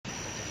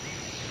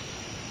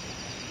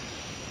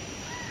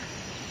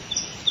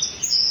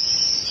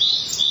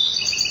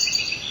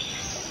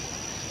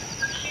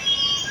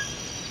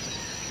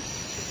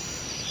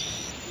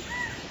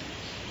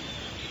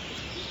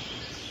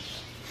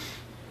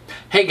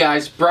Hey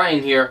guys,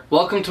 Brian here.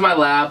 Welcome to my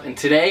lab, and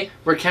today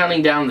we're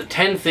counting down the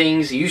 10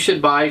 things you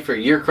should buy for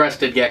your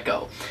crested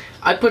gecko.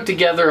 I put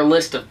together a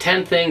list of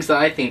 10 things that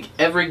I think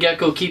every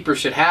gecko keeper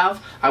should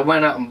have. I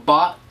went out and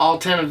bought all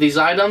 10 of these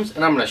items,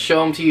 and I'm going to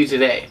show them to you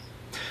today.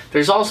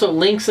 There's also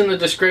links in the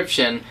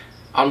description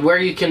on where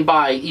you can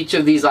buy each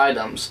of these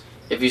items.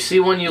 If you see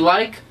one you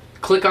like,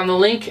 click on the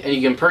link and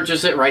you can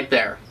purchase it right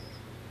there.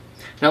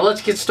 Now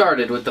let's get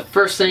started with the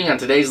first thing on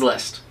today's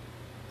list.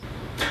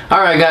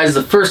 Alright guys,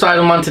 the first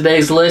item on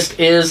today's list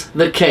is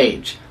the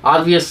cage.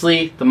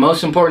 Obviously, the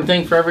most important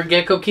thing for every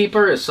gecko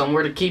keeper is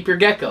somewhere to keep your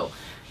gecko.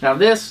 Now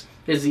this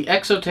is the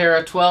Exo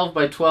Terra 12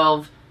 by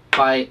 12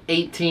 by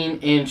 18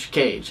 inch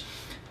cage.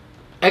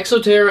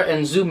 Exo Terra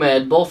and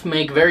Zoomed both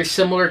make very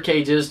similar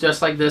cages,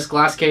 just like this,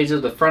 glass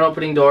cages with front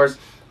opening doors.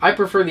 I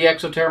prefer the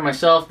Exo Terra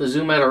myself. The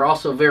Zoomed are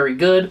also very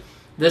good.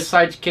 This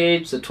size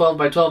cage, the 12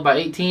 by 12 by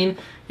 18,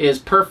 is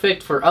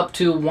perfect for up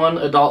to one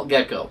adult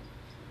gecko.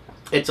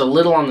 It's a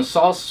little on the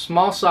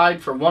small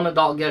side for one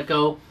adult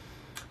gecko,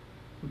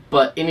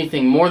 but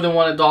anything more than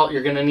one adult,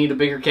 you're going to need a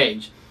bigger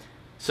cage.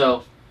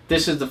 So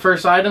this is the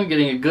first item,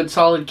 getting a good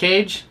solid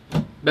cage.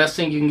 Best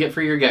thing you can get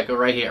for your gecko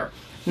right here.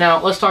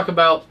 Now let's talk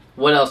about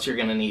what else you're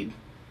going to need.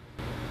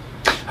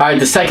 Alright,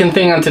 the second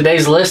thing on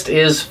today's list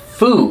is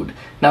food.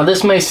 Now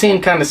this may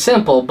seem kind of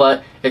simple,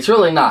 but it's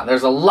really not.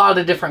 There's a lot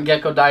of different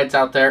gecko diets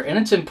out there, and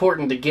it's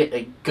important to get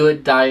a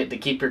good diet to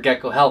keep your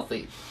gecko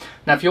healthy.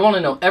 Now if you want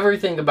to know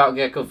everything about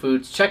gecko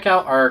foods, check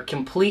out our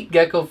complete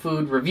gecko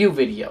food review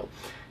video.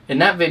 In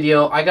that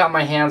video, I got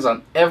my hands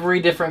on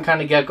every different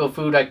kind of gecko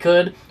food I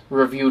could,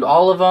 reviewed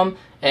all of them,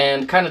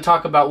 and kind of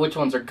talk about which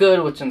ones are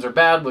good, which ones are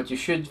bad, what you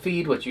should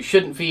feed, what you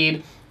shouldn't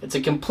feed. It's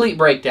a complete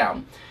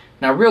breakdown.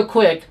 Now real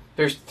quick,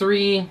 there's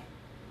 3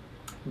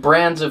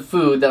 brands of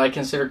food that I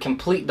consider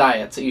complete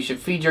diets that you should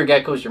feed your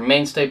geckos, your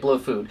main staple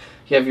of food.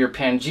 You have your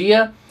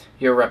Pangea,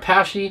 your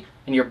Repashy,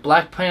 and your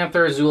Black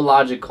Panther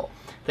zoological.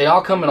 They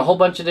all come in a whole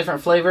bunch of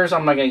different flavors.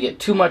 I'm not going to get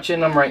too much in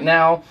them right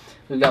now.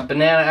 We've got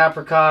banana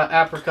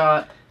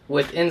apricot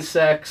with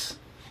insects,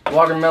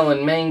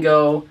 watermelon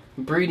mango,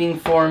 breeding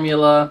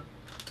formula,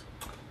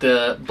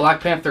 the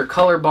Black Panther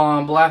color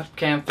bomb, Black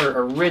Panther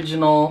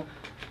original,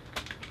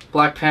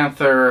 Black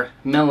Panther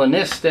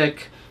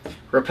melanistic,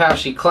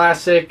 Repashy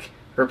classic,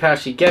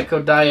 Repashy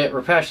gecko diet,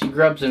 Repashy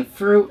grubs and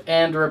fruit,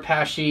 and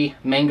Repashy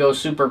mango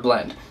super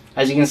blend.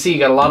 As you can see, you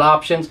got a lot of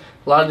options,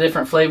 a lot of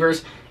different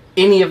flavors.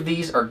 Any of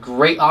these are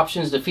great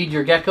options to feed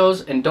your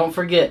geckos, and don't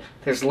forget,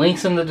 there's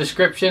links in the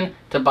description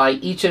to buy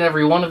each and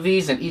every one of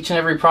these and each and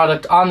every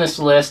product on this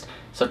list,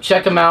 so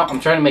check them out. I'm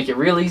trying to make it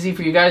real easy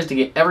for you guys to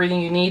get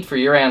everything you need for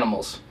your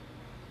animals.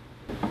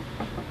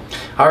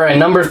 Alright,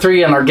 number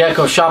 3 on our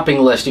gecko shopping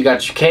list. You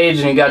got your cage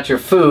and you got your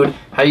food.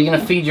 How are you going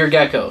to feed your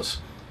geckos?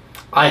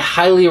 I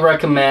highly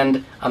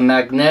recommend a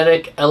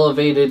magnetic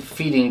elevated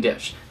feeding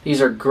dish.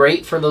 These are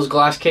great for those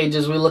glass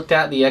cages we looked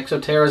at, the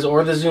Exo Terras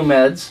or the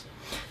Zoomeds.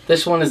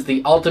 This one is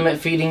the ultimate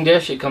feeding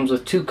dish. It comes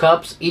with 2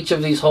 cups. Each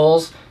of these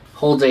holes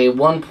holds a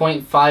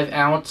 1.5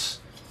 ounce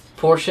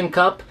portion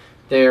cup.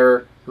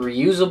 They're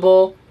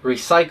reusable,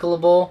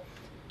 recyclable,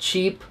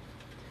 cheap.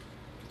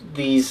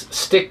 These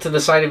stick to the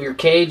side of your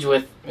cage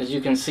with, as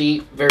you can see,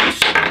 very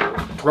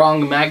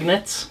strong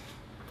magnets.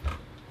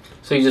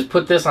 So you just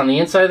put this on the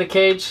inside of the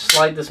cage,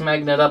 slide this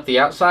magnet up the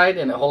outside,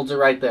 and it holds it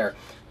right there.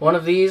 One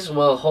of these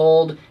will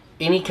hold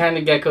any kind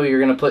of gecko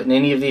you're going to put in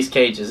any of these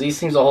cages. These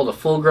things will hold a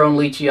full-grown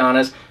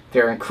Leachianus.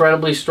 They're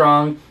incredibly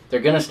strong. They're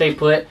going to stay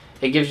put.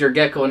 It gives your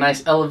gecko a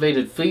nice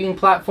elevated feeding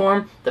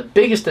platform. The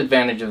biggest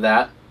advantage of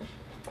that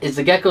is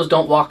the geckos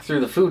don't walk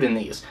through the food in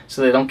these,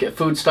 so they don't get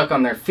food stuck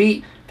on their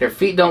feet. Their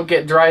feet don't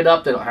get dried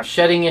up. They don't have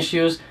shedding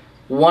issues.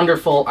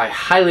 Wonderful. I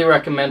highly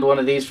recommend one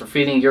of these for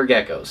feeding your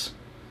geckos.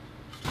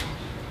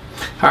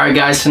 Alright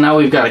guys, so now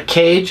we've got a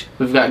cage,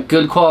 we've got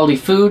good quality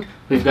food,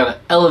 we've got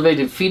an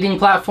elevated feeding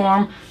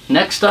platform.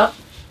 Next up,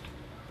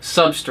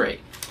 Substrate.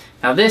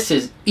 Now this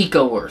is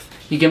EcoWorth.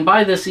 You can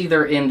buy this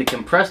either in the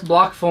compressed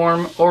block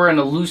form or in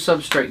a loose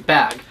substrate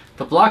bag.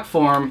 The block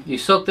form, you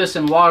soak this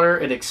in water,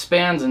 it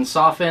expands and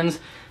softens,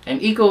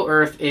 and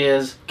EcoEarth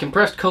is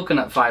compressed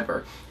coconut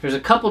fiber. There's a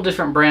couple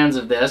different brands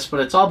of this, but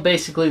it's all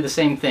basically the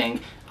same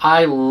thing.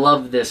 I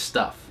love this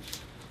stuff.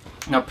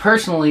 Now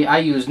personally, I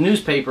use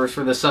newspapers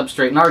for the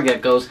substrate in our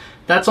geckos.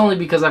 That's only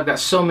because I've got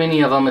so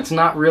many of them, it's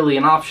not really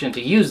an option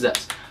to use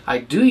this. I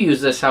do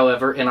use this,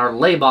 however, in our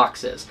lay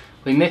boxes.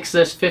 We mix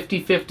this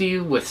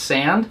 50-50 with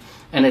sand,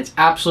 and it's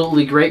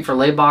absolutely great for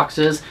lay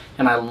boxes,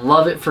 and I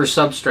love it for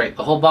substrate.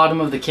 The whole bottom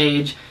of the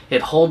cage,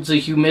 it holds the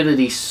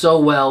humidity so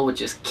well,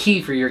 which is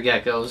key for your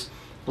geckos.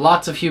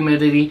 Lots of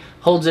humidity,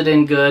 holds it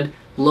in good,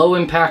 low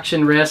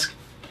impaction risk.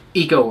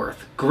 EcoWorth,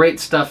 great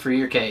stuff for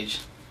your cage.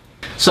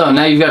 So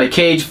now you've got a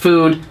cage,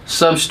 food,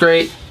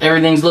 substrate,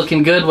 everything's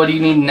looking good. What do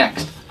you need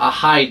next? A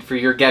hide for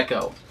your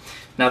gecko.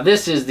 Now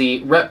this is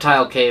the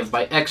Reptile Cave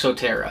by Exo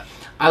Terra.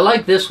 I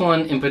like this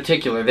one in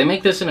particular. They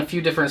make this in a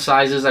few different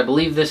sizes. I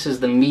believe this is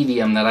the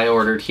medium that I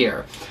ordered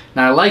here.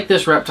 Now I like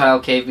this Reptile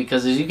Cave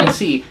because, as you can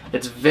see,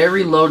 it's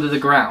very low to the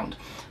ground.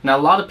 Now, a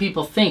lot of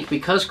people think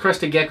because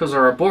crested geckos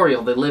are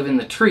arboreal, they live in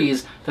the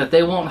trees, that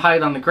they won't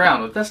hide on the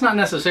ground, but that's not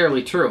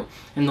necessarily true.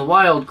 In the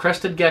wild,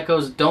 crested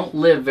geckos don't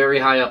live very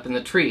high up in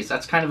the trees.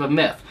 That's kind of a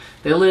myth.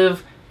 They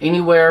live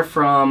anywhere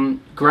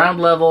from ground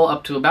level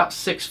up to about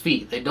 6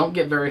 feet. They don't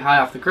get very high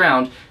off the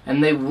ground,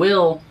 and they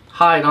will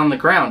hide on the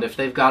ground if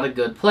they've got a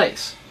good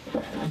place.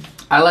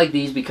 I like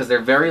these because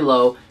they're very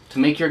low. To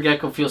make your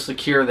gecko feel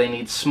secure, they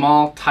need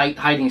small, tight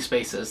hiding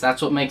spaces.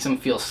 That's what makes them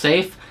feel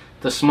safe.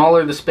 The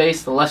smaller the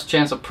space, the less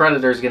chance a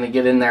predator is going to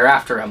get in there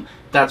after them.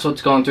 That's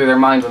what's going through their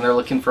mind when they're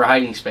looking for a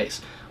hiding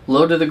space.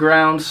 Low to the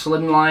ground,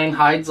 slimline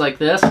hides like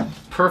this,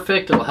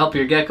 perfect. It'll help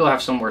your gecko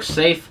have somewhere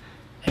safe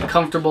and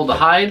comfortable to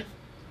hide.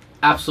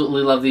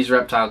 Absolutely love these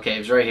reptile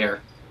caves right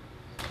here.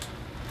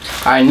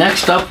 Alright,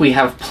 next up we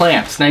have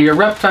plants. Now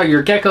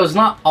your gecko's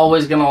not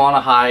always going to want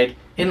to hide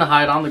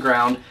on the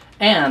ground,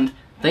 and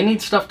they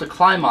need stuff to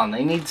climb on.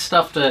 They need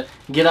stuff to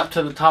get up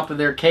to the top of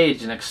their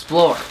cage and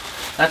explore.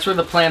 That's where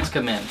the plants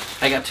come in.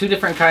 I got 2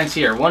 different kinds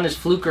here. One is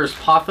Fluker's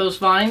Pothos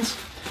vines.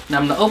 Now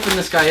I'm going to open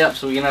this guy up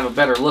so we can have a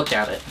better look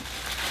at it.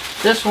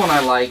 This one I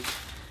like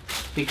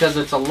because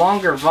it's a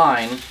longer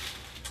vine.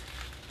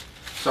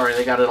 Sorry,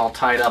 they got it all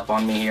tied up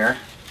on me here.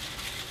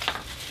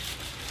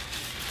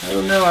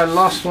 Oh no, I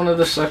lost one of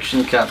the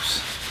suction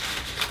cups.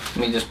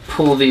 Let me just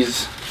pull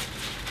these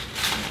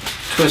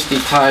twisty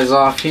ties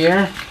off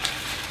here.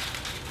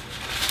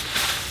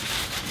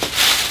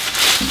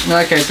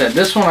 Like I said,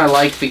 this one I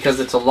like because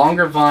it's a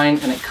longer vine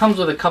and it comes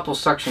with a couple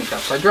suction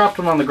cups. I dropped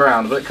them on the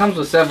ground, but it comes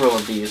with several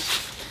of these.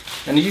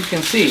 And as you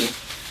can see,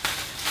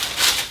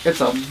 it's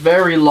a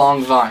very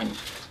long vine.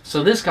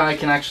 So this guy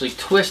can actually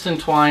twist and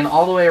twine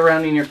all the way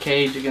around in your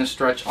cage. You can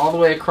stretch all the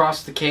way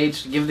across the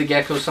cage to give the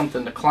gecko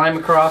something to climb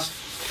across.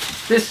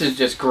 This is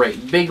just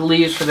great. Big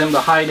leaves for them to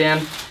hide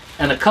in,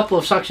 and a couple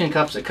of suction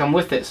cups that come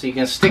with it. So you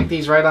can stick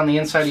these right on the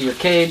inside of your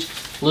cage,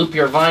 loop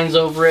your vines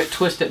over it,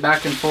 twist it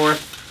back and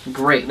forth.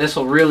 Great. This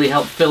will really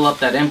help fill up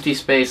that empty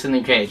space in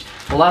the cage.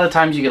 A lot of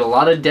times you get a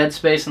lot of dead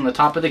space on the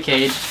top of the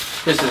cage.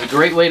 This is a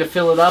great way to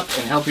fill it up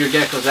and help your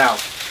geckos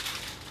out.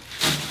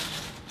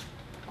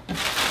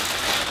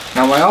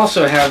 Now I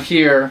also have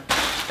here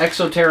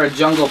Exo Terra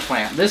jungle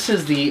plant. This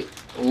is the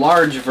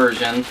large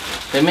version.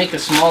 They make a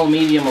small,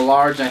 medium, a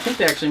large, and I think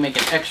they actually make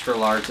an extra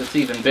large that's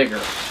even bigger.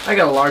 I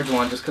got a large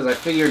one just because I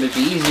figured it'd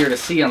be easier to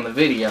see on the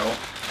video.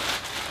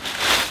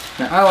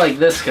 Now I like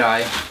this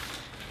guy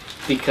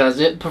because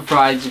it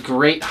provides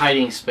great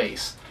hiding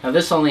space. Now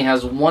this only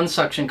has 1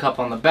 suction cup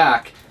on the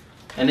back,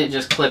 and it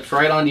just clips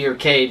right onto your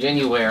cage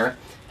anywhere.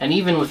 And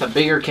even with a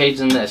bigger cage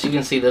than this, you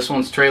can see this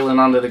one's trailing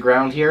onto the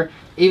ground here.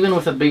 Even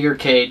with a bigger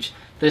cage,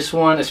 this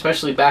one,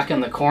 especially back in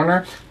the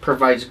corner,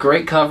 provides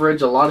great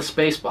coverage, a lot of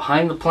space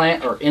behind the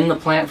plant or in the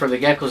plant for the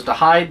geckos to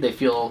hide. They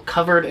feel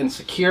covered and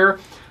secure,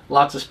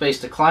 lots of space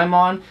to climb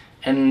on,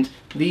 and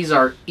these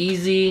are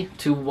easy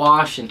to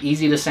wash and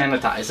easy to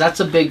sanitize.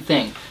 That's a big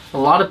thing. A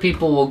lot of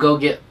people will go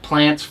get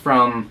plants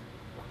from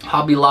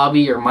Hobby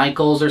Lobby or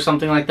Michael's or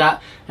something like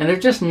that, and they're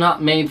just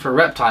not made for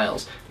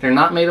reptiles. They're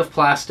not made of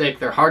plastic.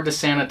 They're hard to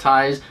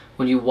sanitize.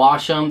 When you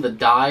wash them, the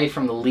dye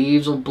from the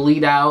leaves will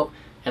bleed out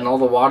and all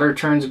the water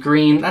turns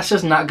green. That's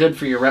just not good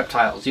for your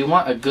reptiles. You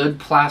want a good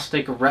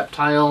plastic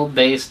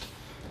reptile-based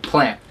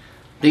plant.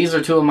 These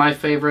are 2 of my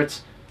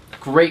favorites.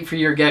 Great for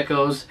your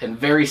geckos and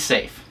very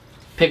safe.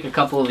 Pick a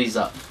couple of these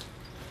up.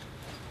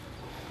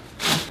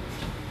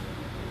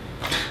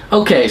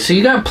 Okay, so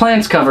you got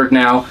plants covered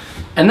now,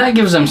 and that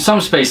gives them some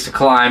space to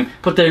climb,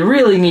 but they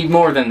really need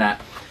more than that.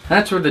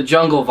 That's where the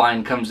jungle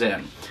vine comes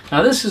in.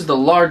 Now this is the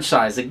large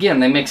size. Again,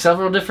 they make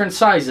several different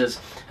sizes,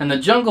 and the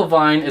jungle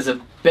vine is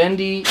a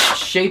bendy,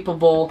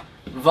 shapeable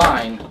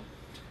vine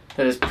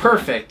that is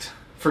perfect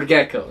for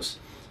geckos.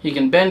 You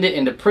can bend it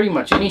into pretty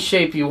much any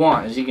shape you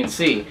want, as you can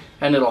see,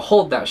 and it'll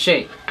hold that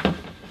shape.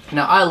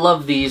 Now I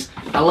love these.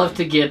 I love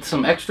to get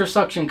some extra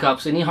suction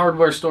cups. Any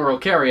hardware store will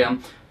carry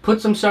them. Put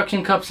some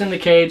suction cups in the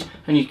cage,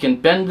 and you can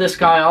bend this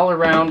guy all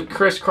around,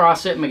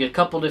 crisscross it, make a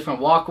couple different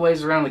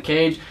walkways around the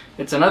cage.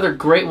 It's another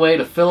great way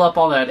to fill up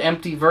all that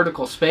empty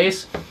vertical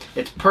space.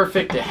 It's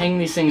perfect to hang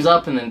these things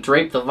up and then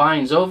drape the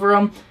vines over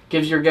them.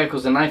 Gives your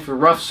geckos a nice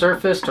rough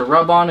surface to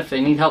rub on if they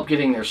need help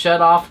getting their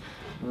shed off.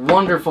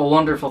 Wonderful,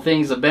 wonderful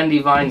things, the bendy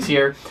vines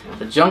here.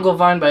 The jungle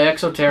vine by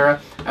Exo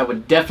Terra. I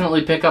would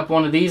definitely pick up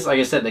one of these. Like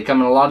I said, they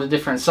come in a lot of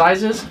different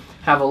sizes.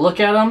 Have a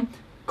look at them.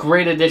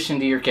 Great addition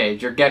to your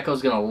cage. Your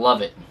gecko's gonna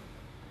love it.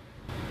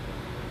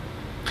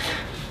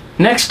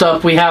 Next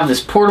up, we have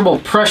this portable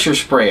pressure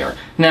sprayer.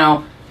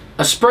 Now,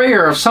 a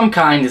sprayer of some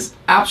kind is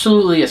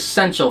absolutely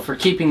essential for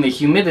keeping the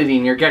humidity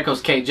in your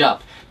gecko's cage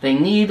up. They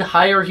need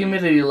higher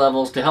humidity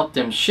levels to help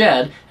them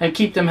shed and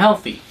keep them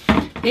healthy.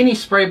 Any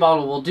spray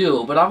bottle will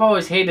do, but I've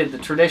always hated the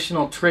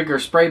traditional trigger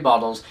spray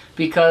bottles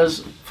because,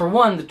 for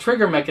one, the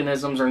trigger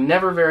mechanisms are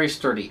never very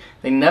sturdy.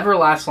 They never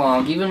last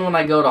long. Even when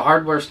I go to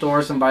hardware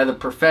stores and buy the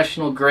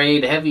professional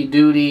grade, heavy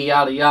duty,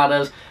 yada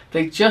yadas,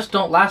 they just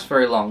don't last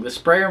very long. The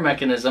sprayer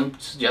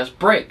mechanisms just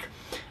break.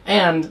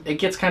 And it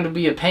gets kind of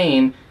be a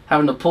pain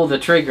having to pull the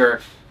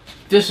trigger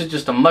This is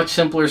just a much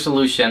simpler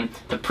solution.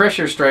 The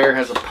pressure sprayer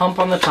has a pump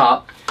on the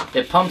top.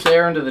 It pumps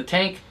air into the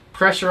tank,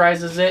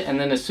 pressurizes it, and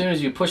then as soon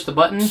as you push the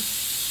button,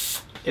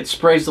 it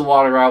sprays the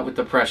water out with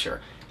the pressure.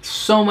 It's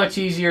so much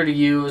easier to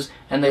use,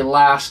 and they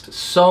last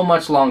so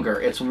much longer.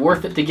 It's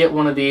worth it to get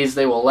one of these.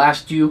 They will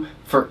last you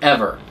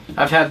forever.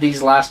 I've had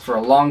these last for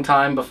a long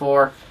time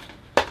before.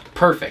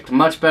 Perfect.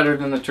 Much better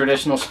than the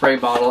traditional spray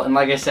bottle. And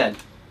like I said,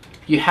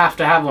 you have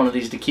to have one of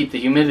these to keep the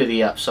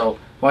humidity up. So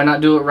why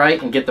not do it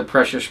right and get the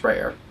pressure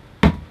sprayer?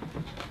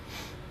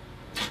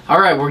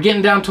 Alright, we're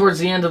getting down towards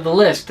the end of the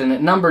list, and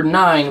at number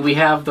 9 we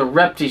have the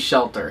Reptile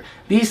shelter.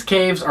 These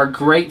caves are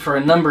great for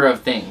a number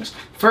of things.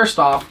 First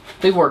off,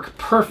 they work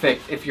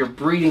perfect if you're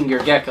breeding your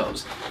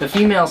geckos. The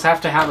females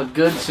have to have a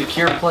good,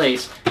 secure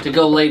place to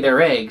go lay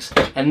their eggs,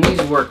 and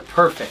these work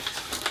perfect.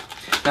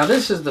 Now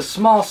this is the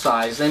small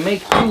size. They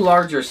make 2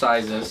 larger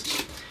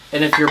sizes,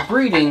 and if you're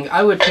breeding,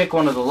 I would pick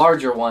one of the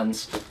larger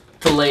ones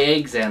to lay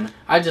eggs in.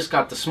 I just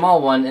got the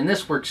small one, and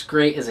this works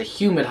great as a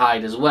humid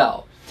hide as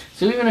well.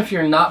 So even if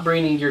you're not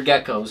breeding your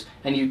geckos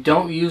and you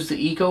don't use the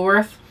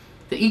Eco-Earth,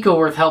 the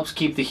Eco-Earth helps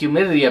keep the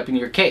humidity up in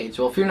your cage.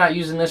 Well, if you're not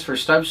using this for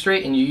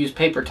substrate and you use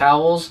paper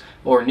towels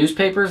or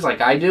newspapers like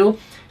I do,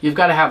 you've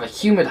got to have a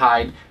humid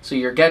hide so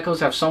your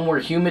geckos have somewhere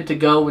humid to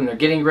go when they're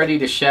getting ready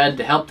to shed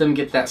to help them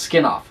get that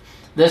skin off.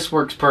 This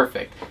works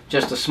perfect.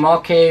 Just a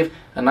small cave,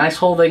 a nice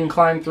hole they can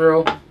climb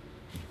through.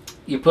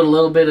 You put a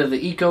little bit of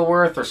the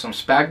Eco-Earth or some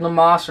sphagnum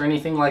moss or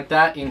anything like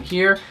that in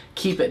here.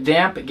 Keep it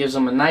damp. It gives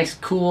them a nice,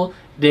 cool,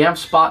 damp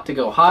spot to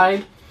go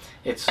hide.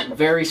 It's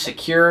very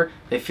secure.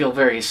 They feel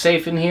very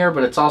safe in here,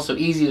 but it's also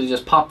easy to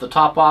just pop the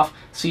top off,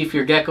 see if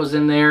your gecko's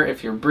in there,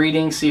 if you're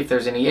breeding, see if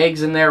there's any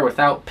eggs in there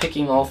without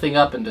picking the whole thing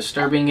up and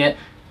disturbing it,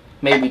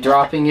 maybe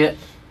dropping it.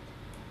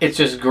 It's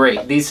just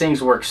great. These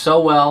things work so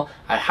well.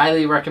 I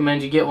highly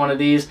recommend you get one of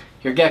these.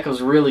 Your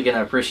gecko's really going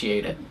to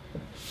appreciate it.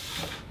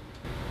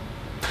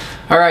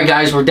 Alright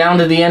guys, we're down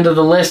to the end of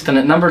the list, and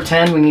at number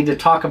 10 we need to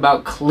talk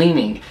about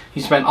cleaning.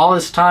 You spent all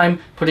this time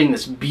putting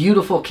this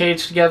beautiful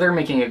cage together,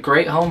 making a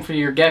great home for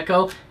your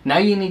gecko. Now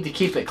you need to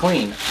keep it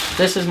clean.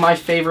 This is my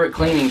favorite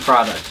cleaning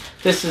product.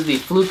 This is the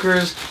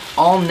Fluker's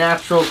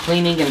all-natural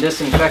cleaning and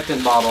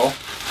disinfectant bottle.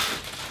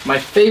 My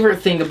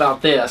favorite thing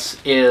about this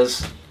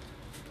is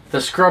the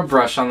scrub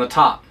brush on the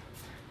top.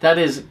 That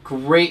is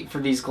great for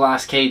these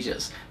glass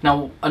cages.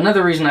 Now,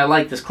 another reason I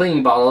like this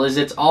cleaning bottle is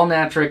it's all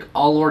natural,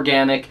 all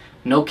organic,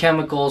 no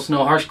chemicals,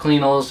 no harsh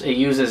cleaners. It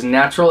uses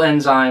natural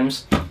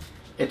enzymes.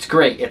 It's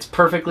great. It's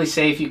perfectly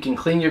safe. You can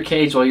clean your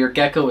cage while your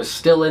gecko is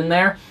still in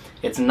there.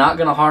 It's not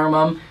going to harm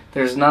them.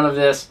 There's none of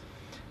this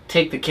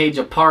take the cage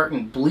apart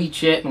and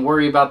bleach it and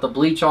worry about the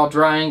bleach all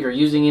drying or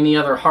using any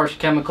other harsh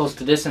chemicals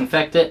to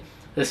disinfect it.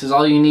 This is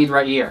all you need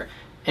right here.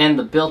 And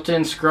the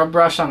built-in scrub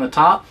brush on the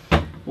top.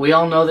 We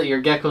all know that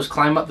your geckos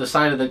climb up the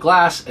side of the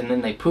glass and then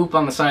they poop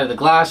on the side of the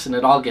glass and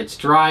it all gets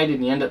dried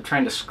and you end up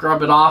trying to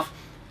scrub it off.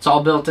 It's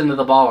all built into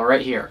the bottle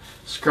right here.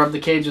 Scrub the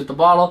cage with the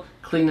bottle,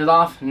 clean it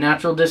off,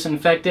 natural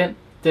disinfectant.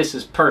 This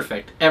is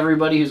perfect.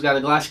 Everybody who's got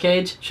a glass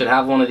cage should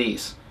have one of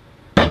these.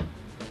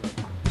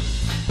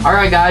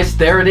 Alright guys,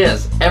 there it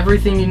is.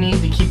 Everything you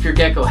need to keep your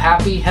gecko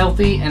happy,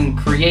 healthy, and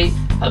create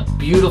a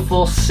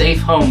beautiful, safe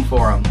home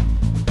for them.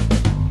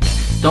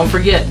 Don't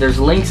forget, there's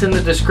links in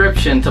the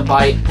description to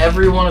buy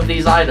every one of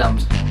these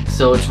items.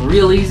 So it's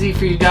real easy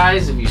for you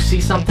guys. If you see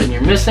something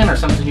you're missing or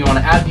something you want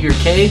to add to your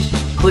cage,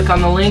 click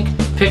on the link,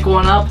 pick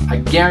one up. I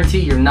guarantee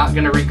you're not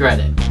going to regret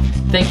it.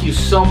 Thank you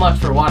so much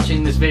for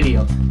watching this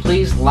video.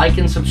 Please like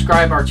and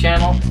subscribe our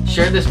channel.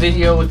 Share this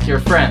video with your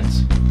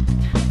friends.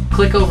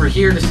 Click over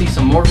here to see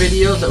some more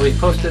videos that we've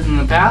posted in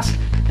the past,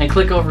 and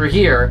click over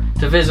here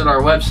to visit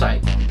our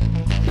website.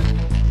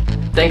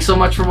 Thanks so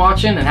much for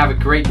watching and have a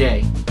great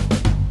day.